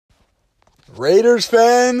Raiders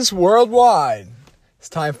fans worldwide, it's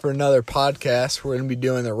time for another podcast. We're going to be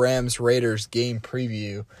doing the Rams-Raiders game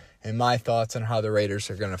preview and my thoughts on how the Raiders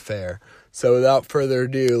are going to fare. So without further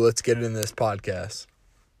ado, let's get into this podcast.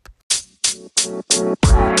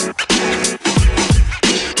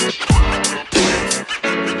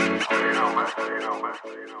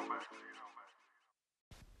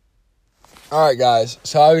 All right, guys.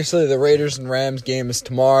 So obviously the Raiders and Rams game is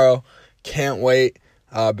tomorrow. Can't wait.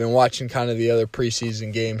 I've been watching kind of the other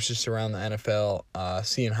preseason games just around the NFL,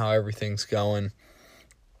 seeing how everything's going.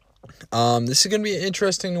 This is going to be an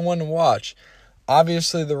interesting one to watch.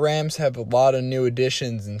 Obviously, the Rams have a lot of new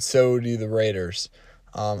additions, and so do the Raiders.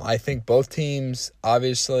 I think both teams,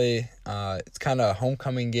 obviously, it's kind of a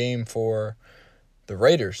homecoming game for the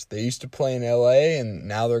Raiders. They used to play in L.A., and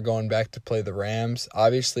now they're going back to play the Rams.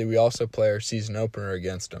 Obviously, we also play our season opener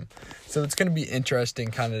against them. So it's going to be interesting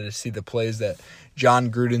kind of to see the plays that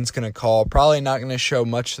John Gruden's going to call. Probably not going to show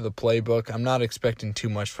much of the playbook. I'm not expecting too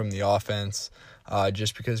much from the offense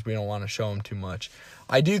just because we don't want to show him too much.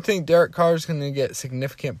 I do think Derek Carr is going to get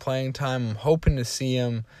significant playing time. I'm hoping to see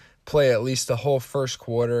him play at least the whole first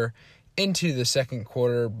quarter into the second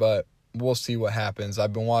quarter, but we'll see what happens.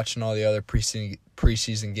 I've been watching all the other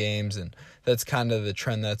preseason games, and that's kind of the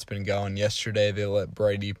trend that's been going. Yesterday, they let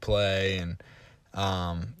Brady play, and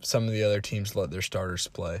some of the other teams let their starters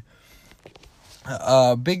play.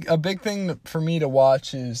 A big thing for me to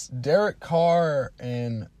watch is Derek Carr,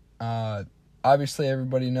 and obviously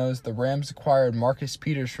everybody knows the Rams acquired Marcus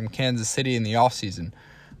Peters from Kansas City in the offseason.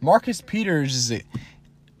 Marcus Peters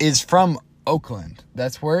is from Oakland.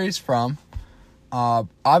 That's where he's from.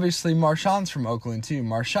 Obviously, Marshawn's from Oakland, too.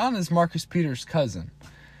 Marshawn is Marcus Peters' cousin.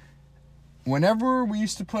 Whenever we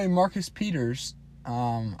used to play Marcus Peters,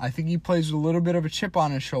 I think he plays with a little bit of a chip on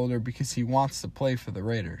his shoulder because he wants to play for the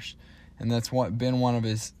Raiders. And that's been one of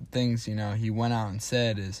his things, he went out and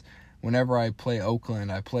said is, whenever I play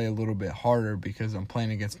Oakland, I play a little bit harder because I'm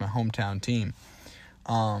playing against my hometown team.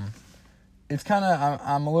 It's kind of,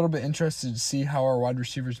 I'm a little bit interested to see how our wide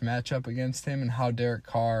receivers match up against him and how Derek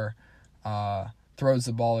Carr throws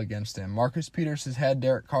the ball against him. Marcus Peters has had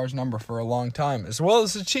Derek Carr's number for a long time, as well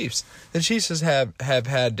as the Chiefs. The Chiefs have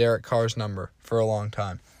had Derek Carr's number for a long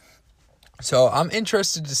time. So I'm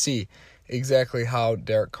interested to see exactly how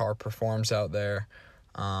Derek Carr performs out there.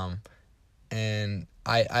 And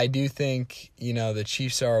I do think, the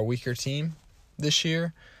Chiefs are a weaker team this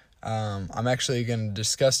year. I'm actually going to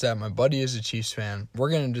discuss that. My buddy is a Chiefs fan.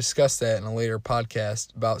 We're going to discuss that in a later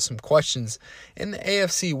podcast about some questions in the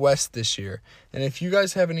AFC West this year. And if you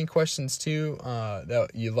guys have any questions too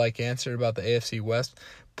that you'd like answered about the AFC West,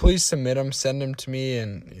 please submit them. Send them to me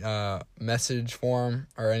in message form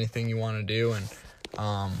or anything you want to do, and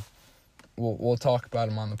we'll talk about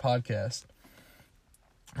them on the podcast.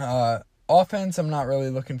 Offense, I'm not really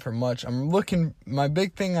looking for much. My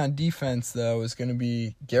big thing on defense, though, is going to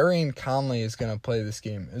be Gareon Conley is going to play this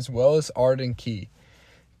game, as well as Arden Key.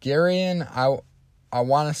 Gareon, I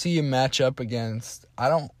want to see him match up against, I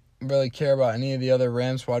don't really care about any of the other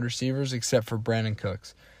Rams wide receivers except for Brandon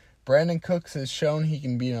Cooks. Brandon Cooks has shown he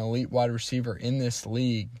can be an elite wide receiver in this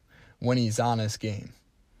league when he's on his game.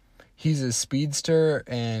 He's a speedster,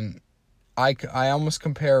 and I almost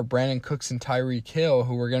compare Brandon Cooks and Tyreek Hill,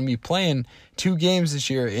 who are going to be playing 2 games this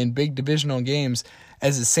year in big divisional games,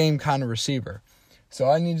 as the same kind of receiver. So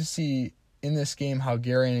I need to see in this game how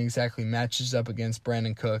Gareon exactly matches up against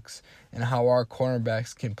Brandon Cooks and how our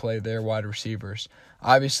cornerbacks can play their wide receivers.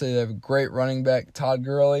 Obviously, they have a great running back, Todd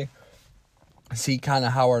Gurley. See kind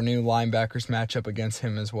of how our new linebackers match up against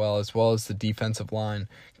him as well as the defensive line.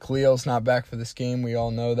 Khalil's not back for this game. We all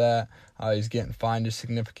know that. He's getting fined a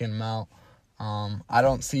significant amount. I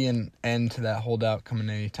don't see an end to that holdout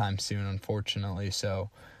coming anytime soon, unfortunately.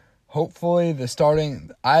 So hopefully this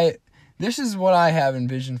is what I have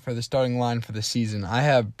envisioned for the starting line for the season. I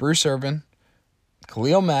have Bruce Irvin,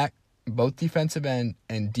 Khalil Mack, both defensive end,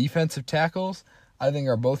 and defensive tackles, I think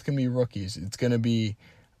are both going to be rookies. It's going to be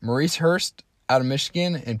Maurice Hurst out of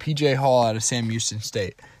Michigan and P.J. Hall out of Sam Houston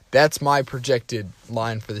State. That's my projected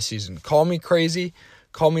line for the season. Call me crazy.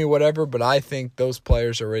 Call me whatever, but I think those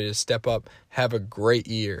players are ready to step up, have a great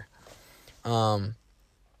year. The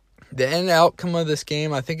end outcome of this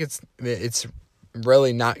game, I think it's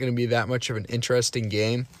really not going to be that much of an interesting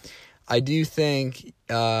game. I do think,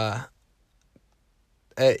 even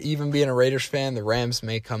being a Raiders fan, the Rams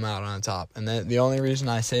may come out on top. And the only reason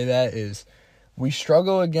I say that is we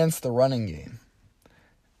struggle against the running game.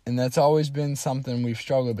 And that's always been something we've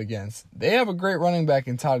struggled against. They have a great running back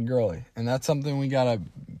in Todd Gurley, and that's something we got to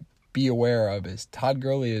be aware of. Is Todd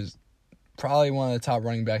Gurley is probably one of the top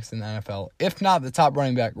running backs in the NFL, if not the top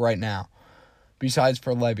running back right now. besides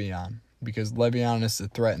for Le'Veon, because Le'Veon is the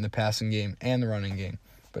threat in the passing game and the running game.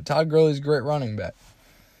 But Todd Gurley's a great running back.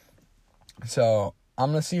 So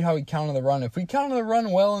I'm going to see how we counter the run. If we counter the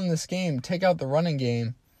run well in this game, take out the running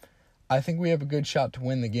game, I think we have a good shot to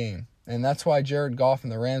win the game. And that's why Jared Goff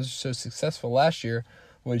and the Rams were so successful last year,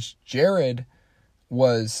 was Jared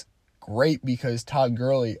was great because Todd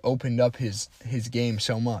Gurley opened up his game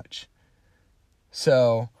so much.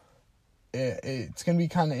 So it's going to be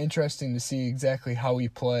kind of interesting to see exactly how we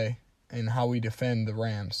play and how we defend the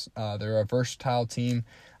Rams. They're a versatile team.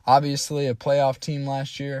 Obviously, a playoff team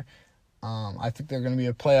last year. I think they're going to be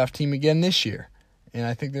a playoff team again this year. And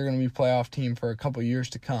I think they're going to be a playoff team for a couple years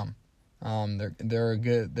to come. They're a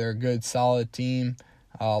good, solid team.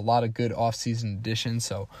 A lot of good offseason additions.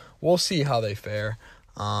 So we'll see how they fare.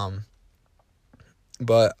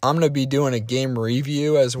 But I'm going to be doing a game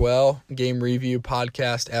review as well. Game review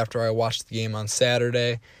podcast after I watch the game on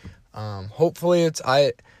Saturday. Hopefully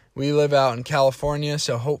we live out in California,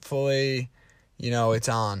 so hopefully, it's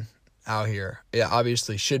on out here. Yeah,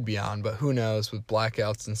 obviously should be on, but who knows with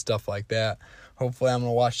blackouts and stuff like that. Hopefully I'm going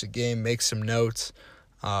to watch the game, make some notes,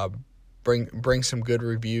 bring some good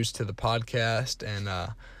reviews to the podcast, and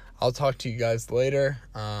I'll talk to you guys later.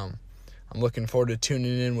 I'm looking forward to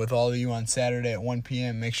tuning in with all of you on Saturday at 1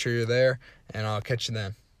 p.m. Make sure you're there, and I'll catch you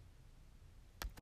then.